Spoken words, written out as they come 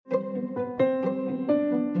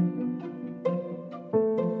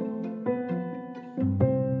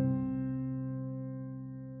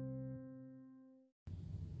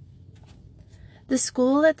The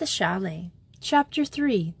School at the Chalet. Chapter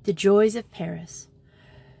 3. The Joys of Paris.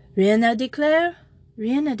 Rien à déclarer?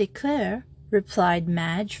 Rien à déclarer, replied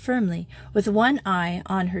Madge firmly, with one eye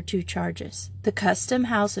on her two charges. The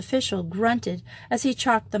custom-house official grunted as he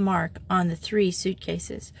chalked the mark on the 3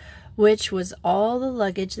 suitcases, which was all the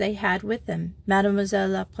luggage they had with them, Mademoiselle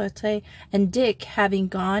Lapretre and Dick having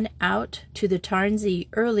gone out to the Tarnsey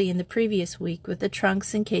early in the previous week with the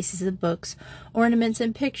trunks and cases of books, ornaments,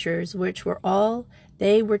 and pictures, which were all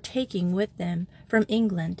they were taking with them from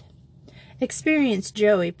England. Experienced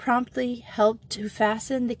Joey promptly helped to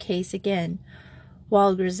fasten the case again,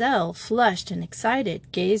 while Grizel, flushed and excited,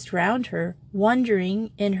 gazed round her,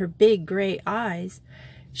 wondering in her big grey eyes.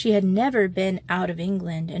 She had never been out of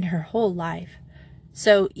England in her whole life,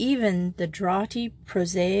 so even the draughty,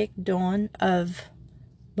 prosaic dawn of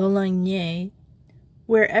Boulogne,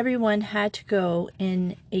 where everyone had to go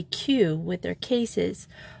in a queue with their cases,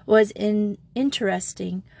 was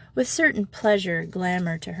interesting, with certain pleasure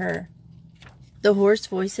glamour to her. The hoarse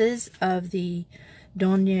voices of the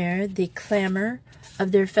douaniers, the clamour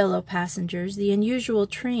of their fellow passengers, the unusual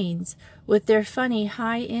trains with their funny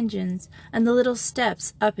high engines, and the little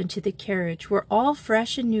steps up into the carriage were all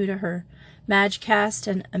fresh and new to her. Madge cast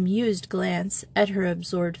an amused glance at her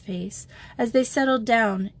absorbed face as they settled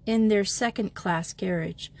down in their second-class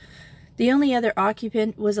carriage. The only other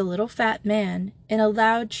occupant was a little fat man in a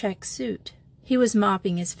loud check suit. He was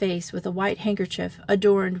mopping his face with a white handkerchief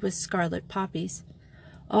adorned with scarlet poppies.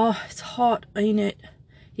 "Oh, it's hot, ain't it?"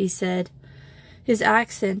 he said. His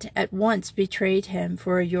accent at once betrayed him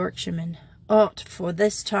for a Yorkshireman. "Hot for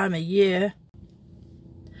this time of year."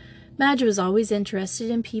 Madge was always interested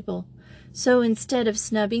in people, so instead of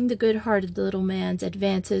snubbing the good-hearted little man's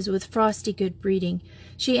advances with frosty good breeding,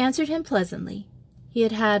 she answered him pleasantly. He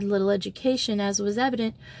had had little education, as was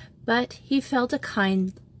evident, but he felt a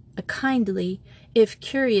kindly, if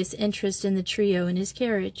curious, interest in the trio in his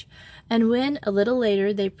carriage, and when, a little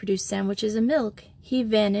later, they produced sandwiches and milk, he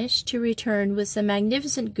vanished to return with some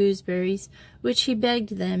magnificent gooseberries, which he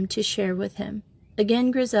begged them to share with him.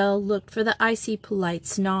 Again Grizel looked for the icy polite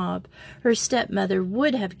snob her stepmother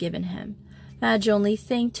would have given him. Madge only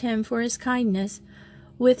thanked him for his kindness,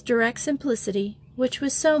 with direct simplicity, which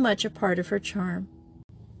was so much a part of her charm.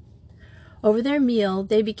 Over their meal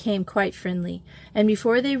they became quite friendly, and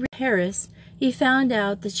before they reached Paris he found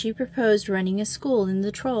out that she proposed running a school in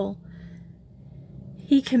the Troll.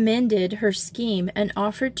 He commended her scheme and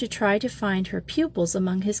offered to try to find her pupils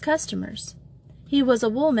among his customers. He was a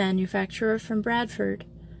wool manufacturer from Bradford,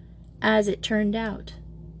 as it turned out.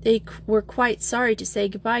 They were quite sorry to say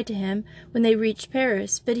goodbye to him when they reached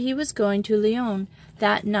Paris, but he was going to Lyon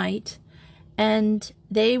that night, and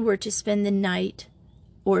they were to spend the night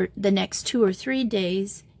or the next 2 or 3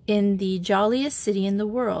 days in the jolliest city in the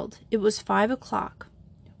world. It was 5 o'clock,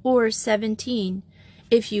 or 17,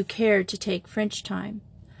 if you cared to take French time.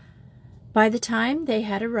 By the time they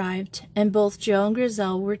had arrived, and both Joe and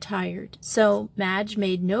Grizel were tired, so Madge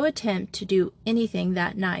made no attempt to do anything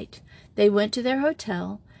that night. They went to their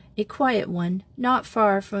hotel, a quiet one, not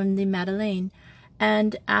far from the Madeleine,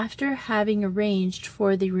 and after having arranged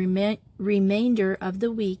for the remainder of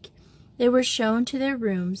the week, they were shown to their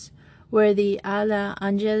rooms, where the à la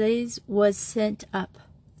Anglaise was sent up.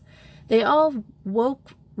 They all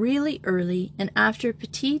woke really early, and after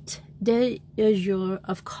petit déjeuner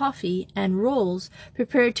of coffee and rolls,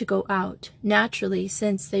 prepared to go out. Naturally,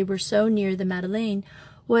 since they were so near the Madeleine,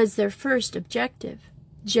 was their first objective.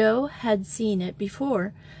 Jo had seen it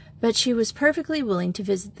before, but she was perfectly willing to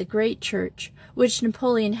visit the great church, which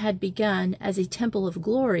Napoleon had begun as a temple of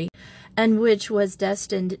glory, and which was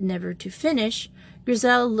destined never to finish.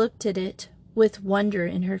 Grizel looked at it with wonder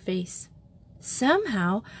in her face.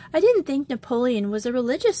 "Somehow I didn't think Napoleon was a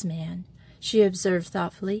religious man," she observed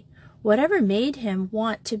thoughtfully. "Whatever made him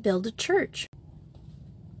want to build a church?"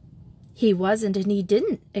 "He wasn't and he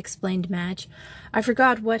didn't," explained Madge. "I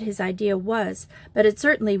forgot what his idea was, but it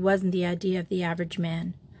certainly wasn't the idea of the average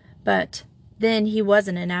man. But then he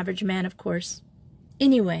wasn't an average man, of course.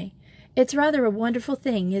 Anyway, it's rather a wonderful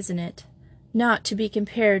thing, isn't it? Not to be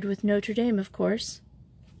compared with Notre Dame, of course."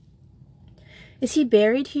 "Is he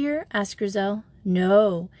buried here?" asked Grizel.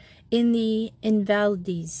 "No, in the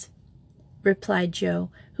Invalides," replied Jo,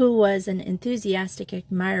 who was an enthusiastic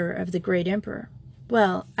admirer of the great emperor.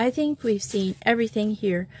 "Well, I think we've seen everything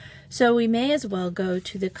here, so we may as well go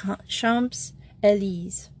to the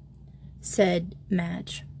Champs-Élysées," said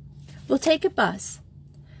Madge. "We'll take a bus.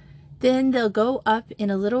 Then they'll go up in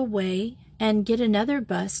a little way and get another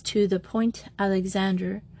bus to the Point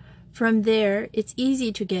Alexandre. From there it's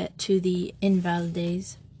easy to get to the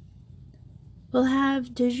Invalides. We'll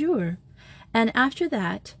have 2 jours, and after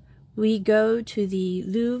that we go to the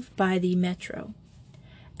Louvre by the metro."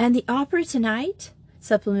 "And the opera tonight?"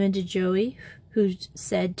 supplemented Joey, who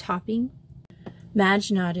said topping.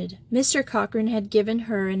 Madge nodded. Mr. Cochrane had given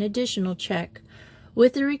her an additional check,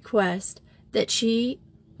 with the request that she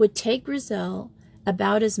would take Grizel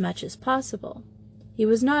about as much as possible. He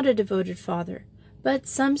was not a devoted father, but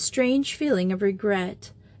some strange feeling of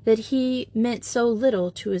regret that he meant so little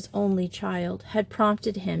to his only child had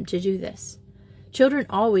prompted him to do this. Children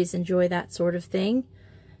always enjoy that sort of thing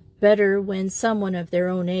better when someone of their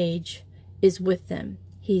own age is with them.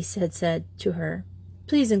 He had said to her,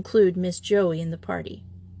 "Please include Miss Joey in the party."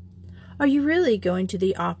 "Are you really going to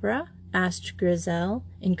the opera?" asked Grizel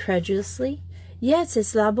incredulously. "Yes,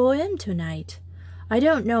 it's La Bohème tonight. I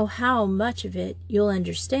don't know how much of it you'll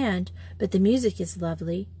understand, but the music is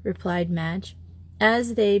lovely," replied Madge,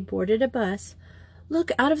 as they boarded a bus.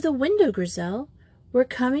 "Look out of the window, Grizel. We're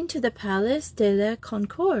coming to the Place de la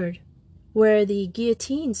Concorde, where the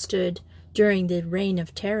guillotine stood during the Reign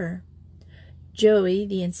of Terror." Joey,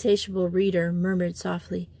 the insatiable reader, murmured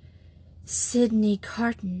softly, "Sidney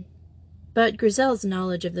Carton." But Grizel's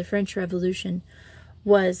knowledge of the French Revolution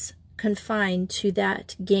was confined to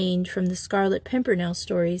that gained from the Scarlet Pimpernel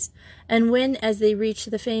stories, and when, as they reached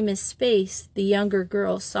the famous space, the younger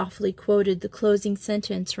girl softly quoted the closing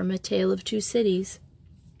sentence from A Tale of Two Cities,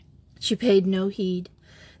 she paid no heed.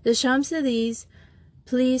 The Champs-Élysées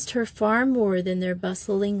pleased her far more than their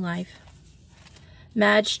bustling life.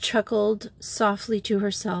 Madge chuckled softly to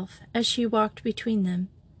herself as she walked between them.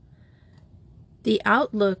 The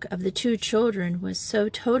outlook of the two children was so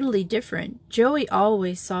totally different. Joey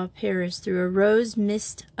always saw Paris through a rose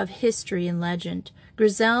mist of history and legend.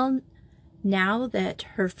 Grizel, now that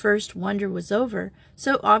her first wonder was over,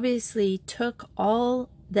 so obviously took all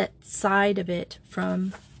that side of it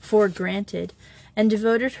for granted, and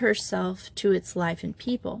devoted herself to its life and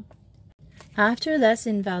people. After Les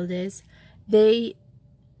Invalides, they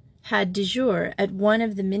had de jour at one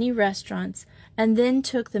of the many restaurants, and then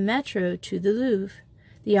took the metro to the Louvre.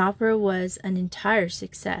 The opera was an entire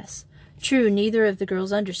success. True, neither of the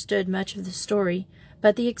girls understood much of the story,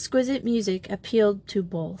 but the exquisite music appealed to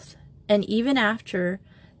both, and even after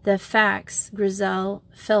the facts, Grizel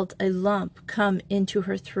felt a lump come into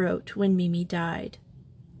her throat when Mimi died.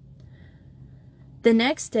 The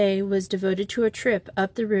next day was devoted to a trip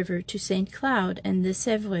up the river to St. Cloud and the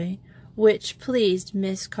Sèvres, which pleased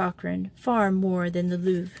Miss Cochrane far more than the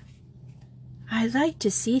Louvre. "I like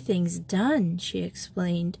to see things done," she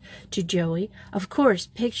explained to Joey. "Of course,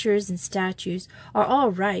 pictures and statues are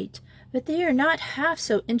all right, but they are not half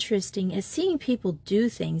so interesting as seeing people do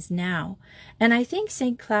things now. And I think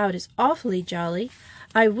St. Cloud is awfully jolly.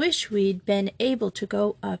 I wish we'd been able to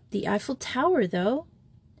go up the Eiffel Tower, though."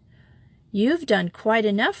 "You've done quite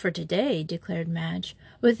enough for today," declared Madge,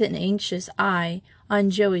 with an anxious eye on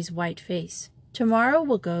Joey's white face. "Tomorrow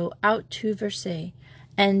we'll go out to Versailles,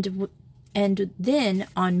 and then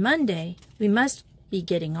on Monday we must be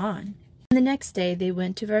getting on." And the next day they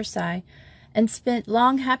went to Versailles and spent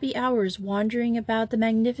long happy hours wandering about the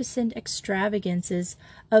magnificent extravagances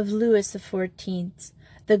of Louis XIV.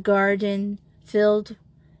 The garden filled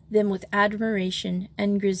them with admiration,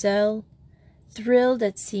 and Grizel thrilled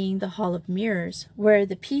at seeing the Hall of Mirrors, where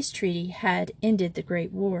the peace treaty had ended the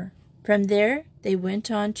Great War. From there they went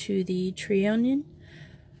on to the Trianon,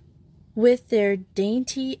 with their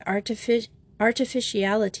dainty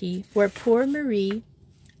artificiality, where poor Marie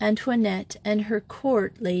Antoinette and her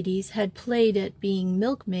court ladies had played at being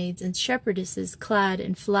milkmaids and shepherdesses clad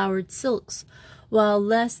in flowered silks, while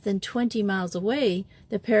less than 20 miles away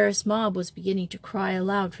the Paris mob was beginning to cry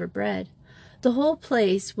aloud for bread. The whole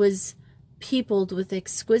place was peopled with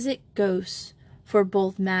exquisite ghosts for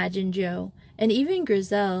both Madge and Joe, and even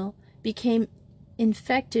Grizel became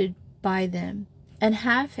infected by them, and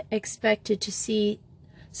half expected to see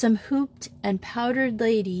some hooped and powdered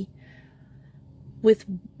lady with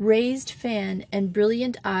raised fan and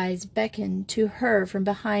brilliant eyes beckon to her from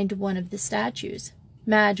behind one of the statues.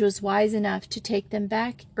 Madge was wise enough to take them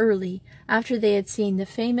back early after they had seen the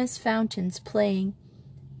famous fountains playing,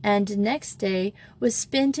 and next day was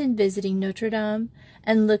spent in visiting Notre Dame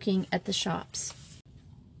and looking at the shops.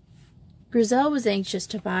 Grizel was anxious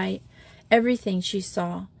to buy everything she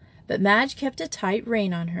saw, but Madge kept a tight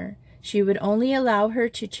rein on her. She would only allow her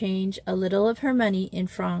to change a little of her money in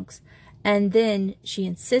francs, and then she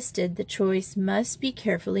insisted the choice must be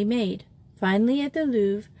carefully made. Finally, at the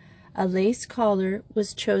Louvre, a lace collar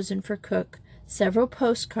was chosen for Cook. Several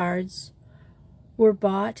postcards were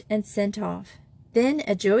bought and sent off. Then,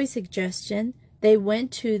 at Joey's suggestion, they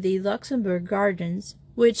went to the Luxembourg Gardens,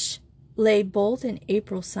 which lay both in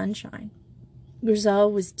April sunshine.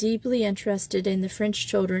 Grizel was deeply interested in the French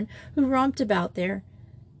children who romped about there,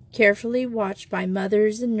 carefully watched by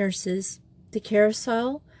mothers and nurses. The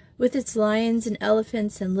carousel, with its lions and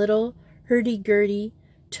elephants and little hurdy-gurdy,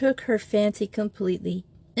 took her fancy completely,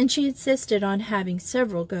 and she insisted on having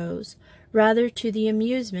several goes, rather to the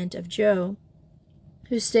amusement of Joe,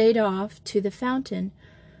 who stayed off to the fountain,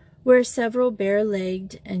 where several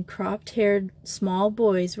bare-legged and cropped-haired small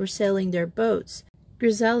boys were sailing their boats.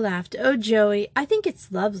 Grizel laughed. "Oh, Joey, I think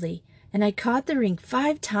it's lovely, and I caught the ring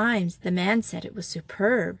 5 times. The man said it was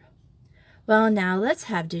superb." "Well, now, let's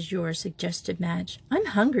have du jour," suggested Madge. "I'm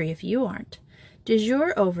hungry if you aren't." Du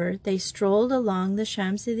jour over, they strolled along the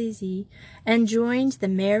Champs-Élysées and joined the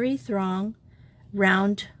merry throng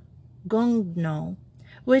round Gongno,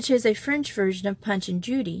 which is a French version of Punch and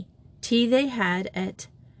Judy. Tea they had at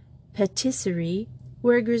Patisserie,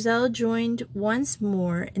 where Grizel joined once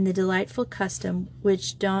more in the delightful custom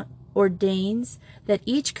which ordains that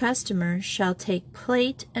each customer shall take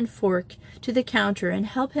plate and fork to the counter and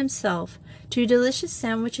help himself to delicious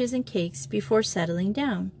sandwiches and cakes before settling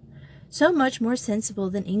down. "So much more sensible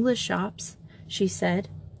than English shops," she said.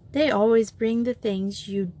 "They always bring the things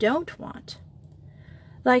you don't want."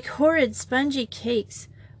 "Like horrid spongy cakes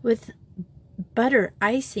with butter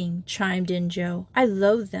icing," chimed in Joe. "I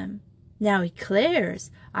loathe them. Now,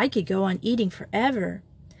 eclairs, I could go on eating forever."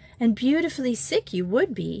 "And beautifully sick you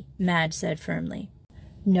would be," Madge said firmly.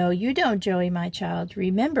 "No, you don't, Joey, my child.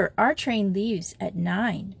 Remember, our train leaves at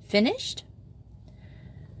 9. Finished?"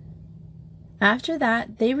 After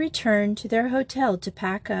that, they returned to their hotel to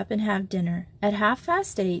pack up and have dinner. At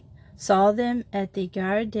 8:30, saw them at the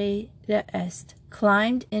Gare de l'Est,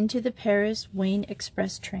 climbed into the Paris-Wayne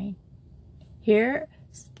express train. Here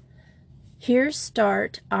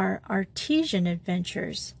start our artesian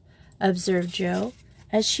adventures," observed Joe,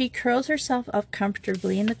 as she curled herself up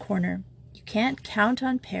comfortably in the corner. "You can't count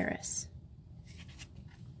on Paris."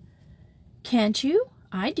 "Can't you?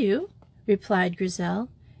 I do," replied Grizel.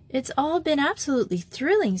 "It's all been absolutely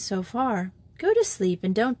thrilling so far." "Go to sleep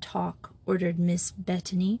and don't talk," ordered Miss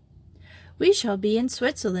Bettany. "We shall be in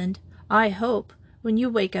Switzerland, I hope, when you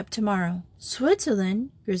wake up tomorrow." "Switzerland?"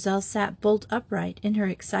 Grizel sat bolt upright in her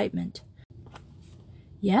excitement.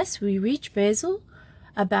 "Yes, we reach Basel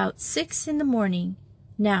about 6 in the morning.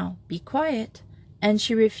 Now, be quiet." And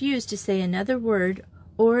she refused to say another word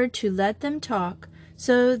or to let them talk,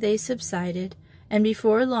 so they subsided, and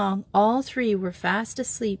before long all 3 were fast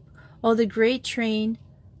asleep, while the great train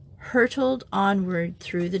hurtled onward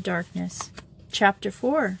through the darkness. Chapter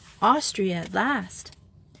 4. Austria at last.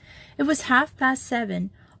 It was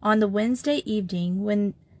 7:30 on the Wednesday evening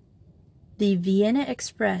when the Vienna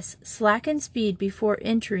express slackened speed before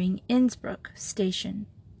entering Innsbruck station.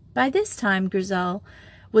 By this time Grizel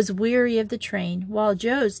was weary of the train, while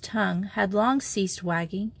Joe's tongue had long ceased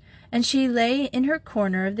wagging, and she lay in her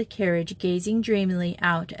corner of the carriage gazing dreamily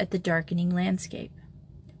out at the darkening landscape.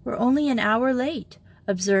 "We're only an hour late,"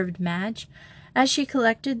 observed Madge, as she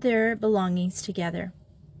collected their belongings together.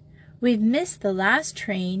 "We've missed the last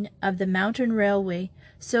train of the mountain railway,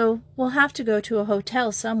 so we'll have to go to a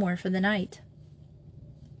hotel somewhere for the night."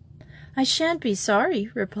 "I shan't be sorry,"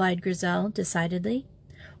 replied Grizel decidedly.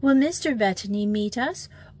 "Will Mr. Bettany meet us,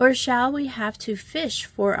 or shall we have to fish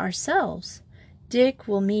for ourselves?" "Dick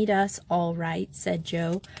will meet us all right," said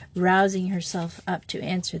Joe, rousing herself up to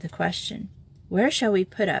answer the question. "Where shall we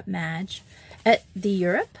put up, Madge? At the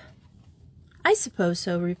Europe?" "I suppose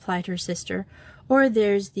so," replied her sister. "Or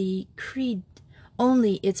there's the Creed,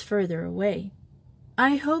 only it's further away."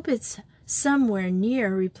 "I hope it's somewhere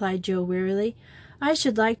near," replied Joe wearily. "I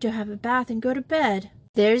should like to have a bath and go to bed."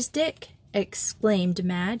 "There's Dick!" exclaimed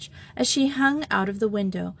Madge, as she hung out of the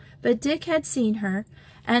window. But Dick had seen her,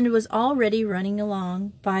 and was already running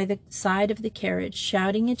along by the side of the carriage,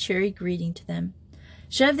 shouting a cheery greeting to them.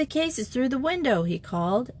 "Shove the cases through the window," he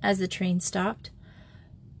called, as the train stopped.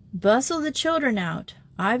 "Bustle the children out.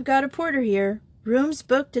 I've got a porter here. Rooms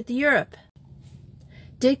booked at the Europe."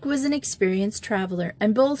 Dick was an experienced traveler,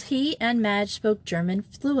 and both he and Madge spoke German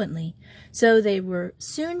fluently, so they were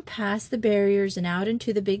soon past the barriers and out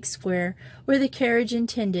into the big square, where the carriage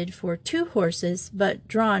intended for 2 horses, but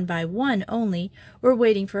drawn by 1 only, were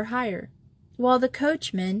waiting for hire, while the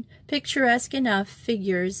coachmen, picturesque enough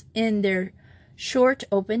figures in their short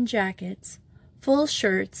open jackets, full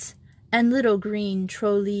shirts, and little green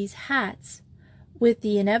trolleys hats, with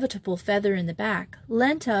the inevitable feather in the back,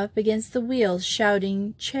 leant up against the wheels,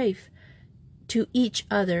 shouting chaff to each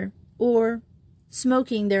other, or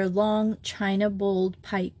smoking their long china-bowled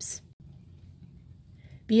pipes.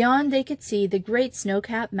 Beyond they could see the great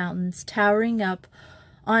snow-capped mountains towering up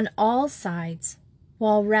on all sides,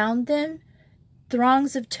 while round them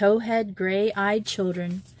Throngs of towhead, gray-eyed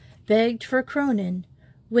children begged for Cronin,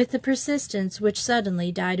 with a persistence which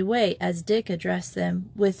suddenly died away as Dick addressed them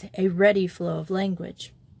with a ready flow of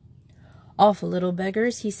language. "Awful little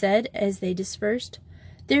beggars," he said as they dispersed.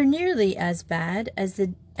 "They're nearly as bad as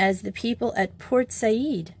the people at Port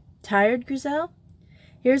Said. Tired, Grizel?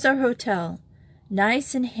 Here's our hotel,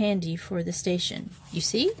 nice and handy for the station. You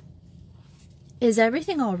see?" "Is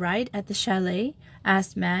everything all right at the chalet?"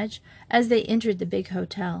 asked Madge, as they entered the big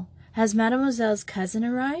hotel. "Has Mademoiselle's cousin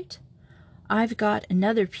arrived?" "I've got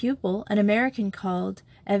another pupil, an American called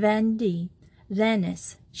Evandy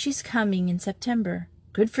Vanis. She's coming in September."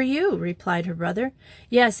 "Good for you," replied her brother.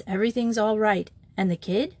 "Yes, everything's all right. And the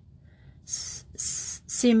kid?"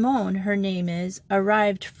 Simone, her name is,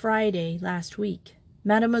 arrived Friday last week.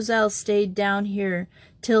 Mademoiselle stayed down here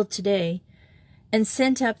till today and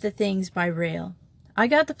sent up the things by rail. I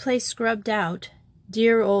got the place scrubbed out.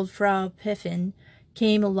 Dear old Frau Piffin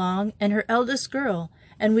came along, and her eldest girl,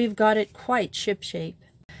 and we've got it quite shipshape.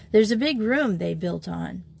 There's a big room they built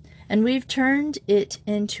on, and we've turned it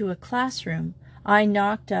into a classroom. I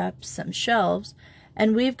knocked up some shelves,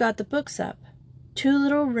 and we've got the books up. 2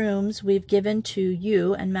 little rooms we've given to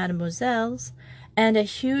you and Mademoiselle's, and a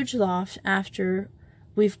huge loft after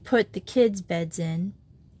we've put the kids' beds in.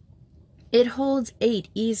 It holds 8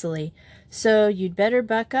 easily, so you'd better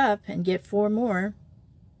buck up and get 4 more.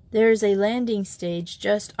 There's a landing stage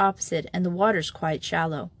just opposite, and the water's quite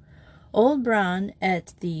shallow. Old Braun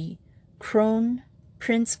at the Kron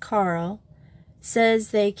Prince Karl says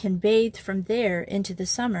they can bathe from there into the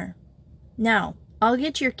summer. Now, I'll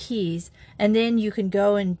get your keys, and then you can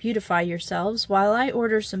go and beautify yourselves while I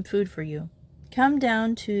order some food for you. Come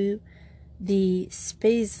down to the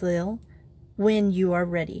Speisel when you are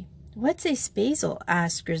ready." "What's a Speisel?"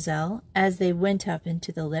 asked Grizel, as they went up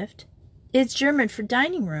into the lift. "It's German for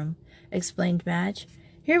dining room," explained Madge.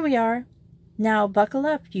 "Here we are. Now buckle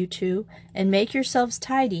up, you two, and make yourselves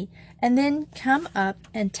tidy, and then come up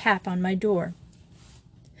and tap on my door."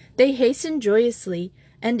 They hastened joyously,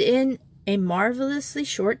 and in a marvelously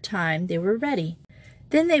short time they were ready.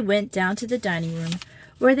 Then they went down to the dining room,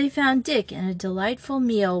 where they found Dick and a delightful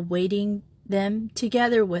meal waiting them,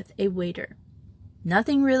 together with a waiter.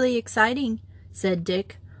 "Nothing really exciting," said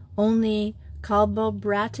Dick, "only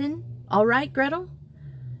Kalbbraten. All right, Gretel?"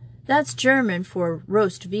 "That's German for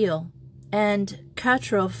roast veal, and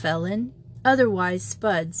Kartoffeln, otherwise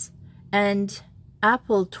spuds, and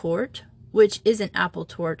apple tort, which isn't apple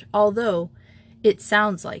tort, although it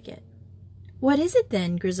sounds like it." "What is it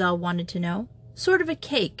then?" Grizel wanted to know. "Sort of a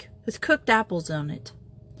cake with cooked apples on it,"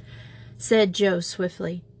 said Joe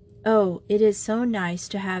swiftly. "Oh, it is so nice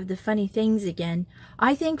to have the funny things again.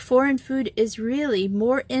 I think foreign food is really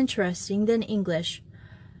more interesting than English.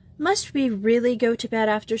 Must we really go to bed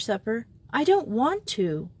after supper? I don't want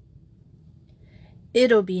to."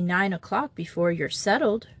 "It'll be 9 o'clock before you're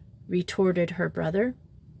settled," retorted her brother.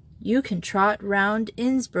 "You can trot round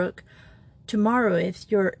Innsbruck tomorrow if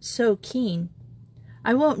you're so keen.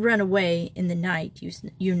 I won't run away in the night,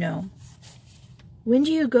 you know." "When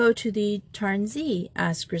do you go to the Tarnsee?"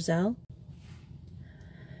 asked Grizel.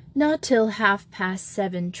 "Not till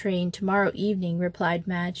 7:30 train tomorrow evening," replied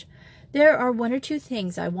Madge. "There are 1 or 2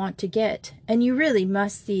 things I want to get, and you really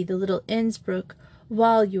must see the little Innsbruck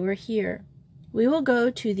while you are here. We will go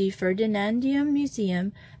to the Ferdinandium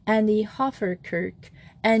Museum and the Hofferkirche,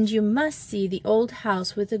 and you must see the old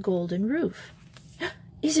house with the golden roof."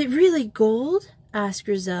 "Is it really gold?" asked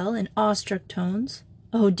Grizel in awestruck tones.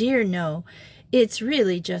 "Oh dear, no. It's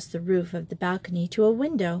really just the roof of the balcony to a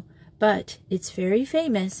window, but it's very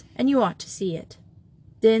famous, and you ought to see it.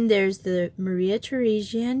 Then there's the Maria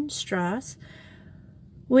Theresian Strasse,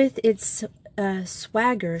 with its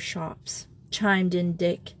swagger shops," chimed in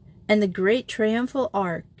Dick, "and the great triumphal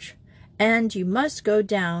arch, and you must go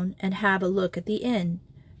down and have a look at the inn.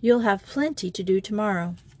 You'll have plenty to do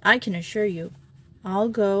tomorrow, I can assure you. I'll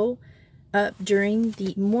go up during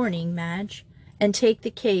the morning, Madge, and take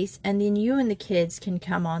the case, and then you and the kids can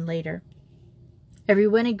come on later."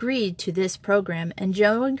 Everyone agreed to this program, and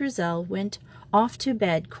Joe and Grizel went off to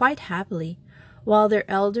bed quite happily, while their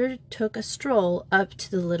elder took a stroll up to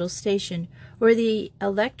the little station, where the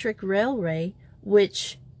electric railway,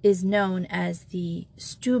 which is known as the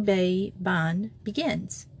Stubbe-Bahn,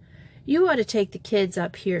 begins. "You ought to take the kids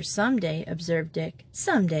up here some day," observed Dick.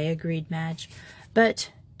 "Some day," agreed Madge.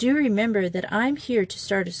 "But do remember that I'm here to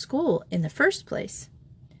start a school in the first place."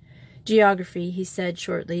 "Geography," he said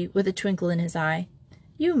shortly, with a twinkle in his eye.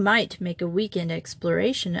 "You might make a week-end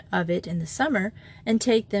exploration of it in the summer, and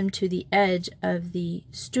take them to the edge of the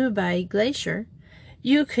Stubbe Glacier.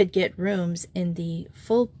 You could get rooms in the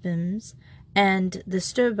Fulpums And the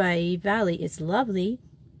Stobai Valley is lovely.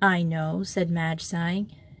 I know, said Madge,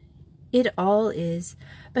 sighing. It all is.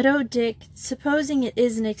 But, oh, Dick, supposing it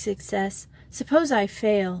isn't a success, suppose I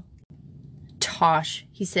fail. Tosh,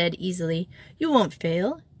 he said easily. You won't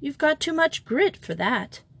fail. You've got too much grit for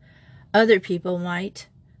that. Other people might,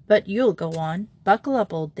 but you'll go on. Buckle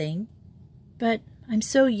up, old thing. But I'm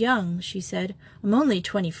so young, she said. I'm only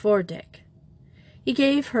 24, Dick. He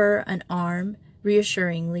gave her an arm,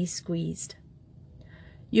 reassuringly squeezed.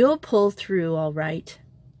 You'll pull through all right.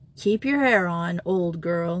 Keep your hair on, old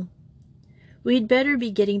girl. We'd better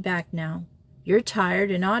be getting back now. You're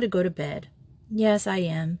tired and ought to go to bed. Yes, I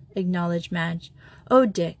am, acknowledged Madge. Oh,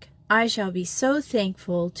 Dick, I shall be so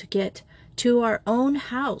thankful to get to our own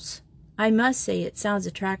house. I must say it sounds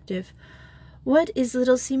attractive. What is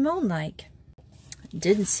little Simone like?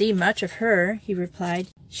 Didn't see much of her, he replied.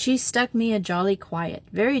 She stuck me a jolly quiet.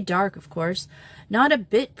 Very dark, of course. Not a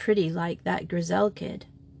bit pretty like that Grizel kid.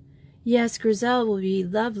 Yes, Grizel will be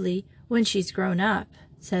lovely when she's grown up,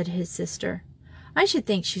 said his sister. I should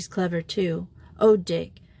think she's clever, too. Oh,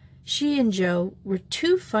 Dick, she and Joe were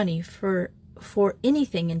too funny for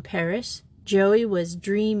anything in Paris. Joey was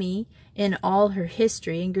dreamy in all her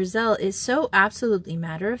history, and Grizel is so absolutely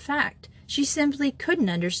matter-of-fact. She simply couldn't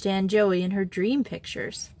understand Joey in her dream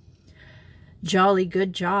pictures. Jolly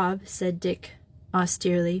good job, said Dick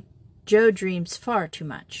austerely. Joe dreams far too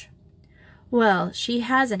much. Well, she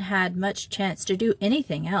hasn't had much chance to do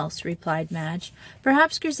anything else, replied Madge.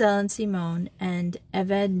 Perhaps Grizel and Simone and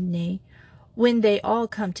Evadne, when they all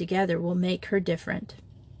come together, will make her different.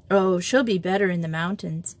 Oh, she'll be better in the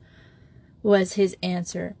mountains, was his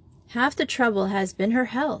answer. Half the trouble has been her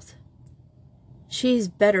health. She's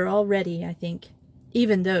better already, I think,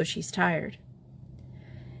 even though she's tired.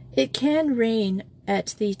 It can rain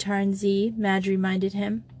at the Tarnsey, Madge reminded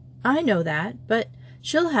him. I know that, but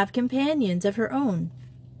she'll have companions of her own.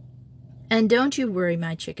 And don't you worry,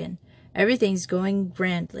 my chicken. Everything's going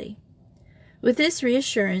grandly. With this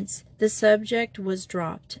reassurance, the subject was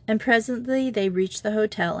dropped, and presently they reached the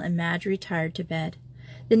hotel and Madge retired to bed.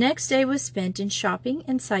 The next day was spent in shopping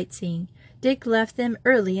and sightseeing. Dick left them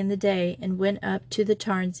early in the day and went up to the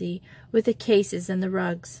Tarnsey with the cases and the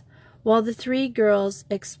rugs, while the three girls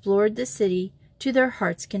explored the city to their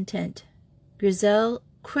heart's content. Grizel,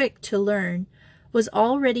 quick to learn, was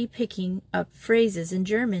already picking up phrases in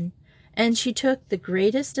German, and she took the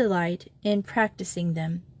greatest delight in practicing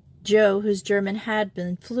them. Joe, whose German had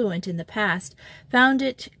been fluent in the past, found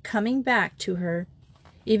it coming back to her,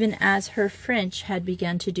 even as her French had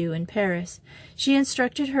begun to do in Paris. She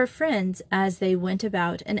instructed her friends as they went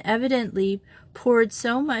about, and evidently poured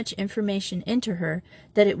so much information into her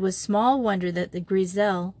that it was small wonder that the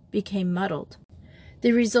Grizel became muddled.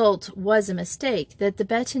 The result was a mistake that the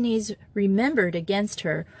Bettinese remembered against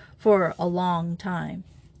her for a long time.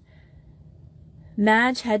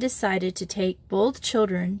 Madge had decided to take both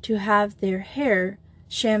children to have their hair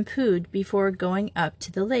shampooed before going up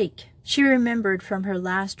to the lake. She remembered from her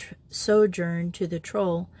last sojourn to the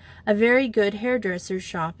Troll a very good hairdresser's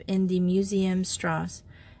shop in the Museum Strasse,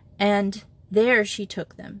 and there she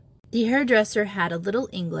took them. The hairdresser had a little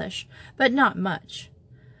English, but not much.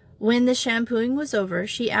 When the shampooing was over,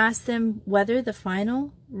 she asked them whether the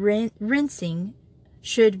final rinsing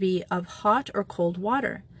should be of hot or cold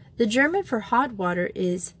water. The German for hot water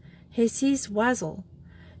is heißes Wasser.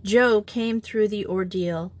 Joe came through the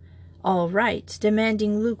ordeal all right,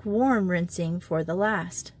 demanding lukewarm rinsing for the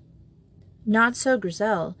last. Not so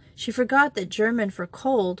Grizel. She forgot that German for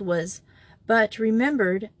cold was, but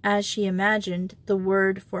remembered, as she imagined, the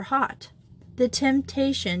word for hot. The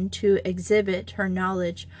temptation to exhibit her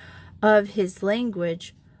knowledge of his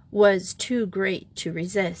language was too great to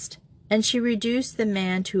resist, and she reduced the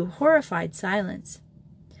man to horrified silence,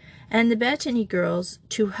 and the Bettany girls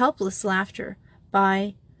to helpless laughter,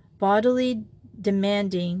 by bodily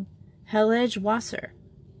demanding Hellige Wasser.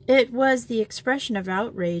 It was the expression of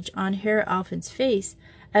outrage on Herr Alfen's face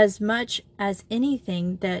as much as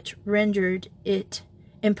anything that rendered it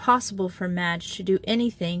impossible for Madge to do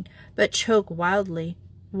anything but choke wildly,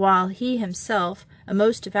 while he himself, a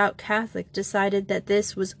most devout Catholic, decided that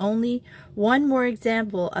this was only one more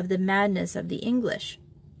example of the madness of the English.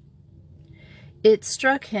 It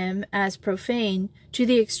struck him as profane to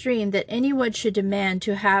the extreme that anyone should demand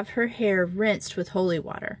to have her hair rinsed with holy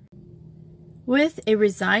water. With a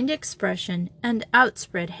resigned expression and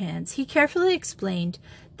outspread hands, he carefully explained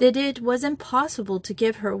that it was impossible to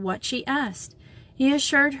give her what she asked. He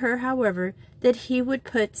assured her, however, that he would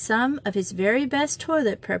put some of his very best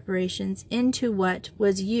toilet preparations into what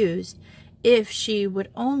was used, if she would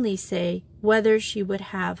only say whether she would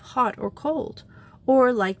have hot or cold,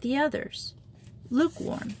 or like the others.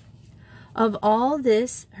 lukewarm. Of all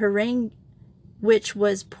this harangue which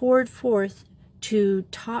was poured forth to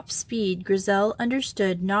top speed, Grizel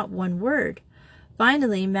understood not one word.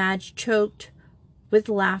 Finally, Madge, choked with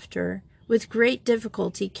laughter, with great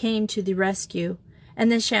difficulty came to the rescue,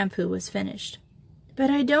 and the shampoo was finished. "But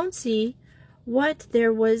I don't see what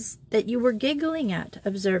there was that you were giggling at,"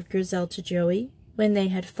 observed Grizel to Joey, when they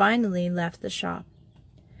had finally left the shop.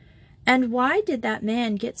 "And why did that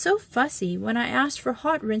man get so fussy when I asked for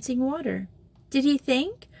hot rinsing water? Did he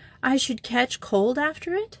think I should catch cold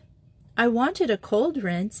after it? I wanted a cold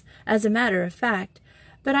rinse, as a matter of fact,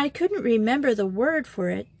 but I couldn't remember the word for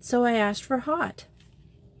it, so I asked for hot."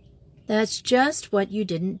 "That's just what you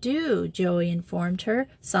didn't do," Joey informed her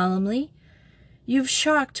solemnly. "You've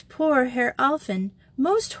shocked poor Herr Alphen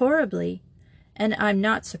most horribly, and I'm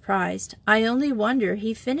not surprised. I only wonder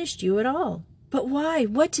he finished you at all." "But why?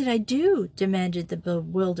 What did I do?" demanded the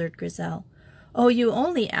bewildered Grizel. "Oh, you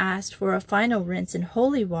only asked for a final rinse in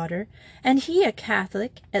holy water, and he a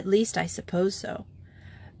Catholic, at least I suppose so."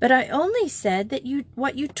 "But I only said that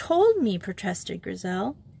what you told me," protested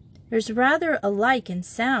Grizel. "There's rather alike in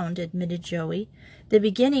sound," admitted Joey. "The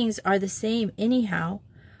beginnings are the same anyhow.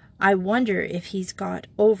 I wonder if he's got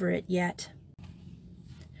over it yet."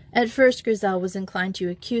 At first Grizel was inclined to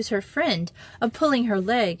accuse her friend of pulling her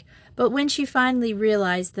leg, but when she finally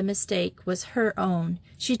realized the mistake was her own,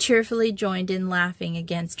 she cheerfully joined in laughing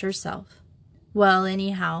against herself. "Well,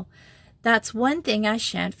 anyhow, that's one thing I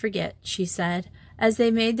shan't forget," she said, as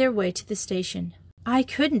they made their way to the station. "I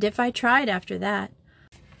couldn't if I tried after that."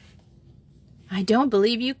 "I don't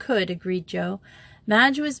believe you could," agreed Joe.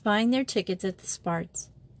 Madge was buying their tickets at the Sparts.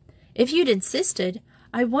 "If you'd insisted,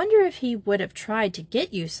 I wonder if he would have tried to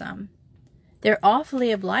get you some. They're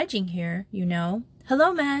awfully obliging here, you know.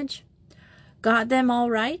 Hello, Madge. Got them all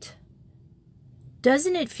right?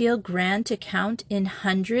 Doesn't it feel grand to count in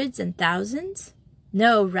hundreds and thousands?"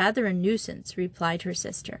 "No, rather a nuisance," replied her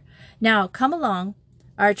sister. "Now, come along.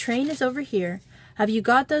 Our train is over here. Have you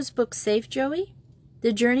got those books safe, Joey?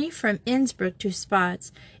 The journey from Innsbruck to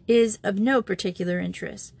Spas is of no particular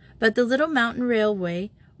interest, but the little mountain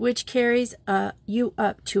railway, which carries you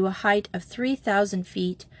up to a height of 3,000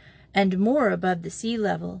 feet and more above the sea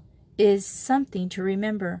level, is something to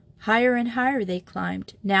remember." Higher and higher they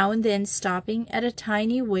climbed, now and then stopping at a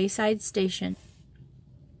tiny wayside station,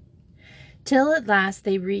 till at last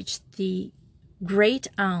they reached the Great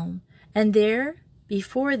Alm, and there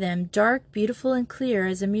before them, dark, beautiful, and clear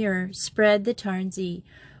as a mirror, spread the Tarnsee,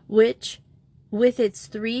 which, with its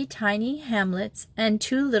 3 tiny hamlets and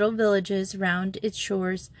 2 little villages round its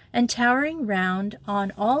shores, and towering round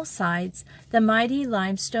on all sides the mighty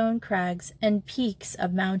limestone crags and peaks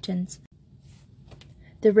of mountains.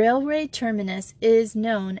 The railway terminus is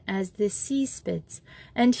known as the Seespitz,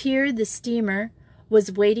 and here the steamer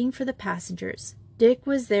was waiting for the passengers. Dick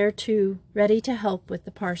was there too, ready to help with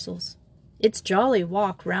the parcels. "It's jolly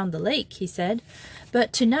walk round the lake," he said,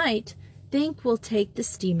 "but tonight think we'll take the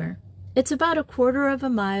steamer. It's about a quarter of a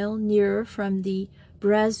mile nearer from the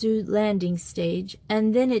Brazeau landing stage,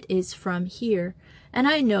 and then it is from here, and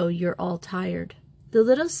I know you're all tired." The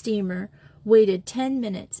little steamer waited 10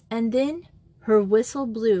 minutes, and then her whistle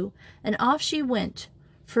blew, and off she went,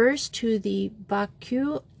 first to the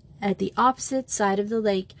Bacu at the opposite side of the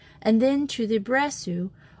lake, and then to the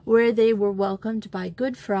Brazeau, where they were welcomed by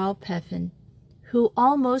good Frau Pfeffin, who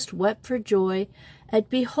almost wept for joy at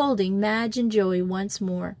beholding Madge and Joey once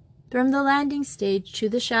more. From the landing stage to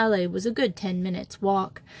the chalet was a good 10 minutes'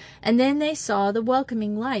 walk, and then they saw the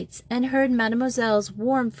welcoming lights and heard Mademoiselle's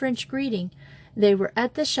warm French greeting. They were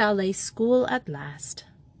at the chalet school at last.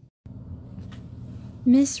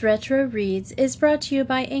 Miss Retro Reads is brought to you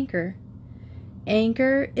by Anchor.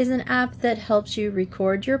 Anchor is an app that helps you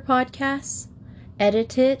record your podcasts,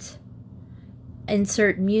 edit it,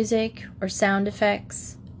 insert music or sound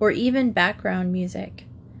effects, or even background music.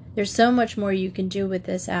 There's so much more you can do with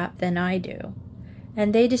this app than I do,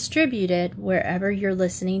 and they distribute it wherever you're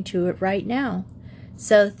listening to it right now.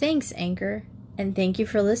 So thanks, Anchor, and thank you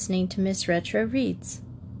for listening to Miss Retro Reads.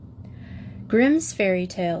 Grimm's Fairy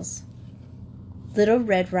Tales. Little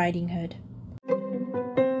Red Riding Hood.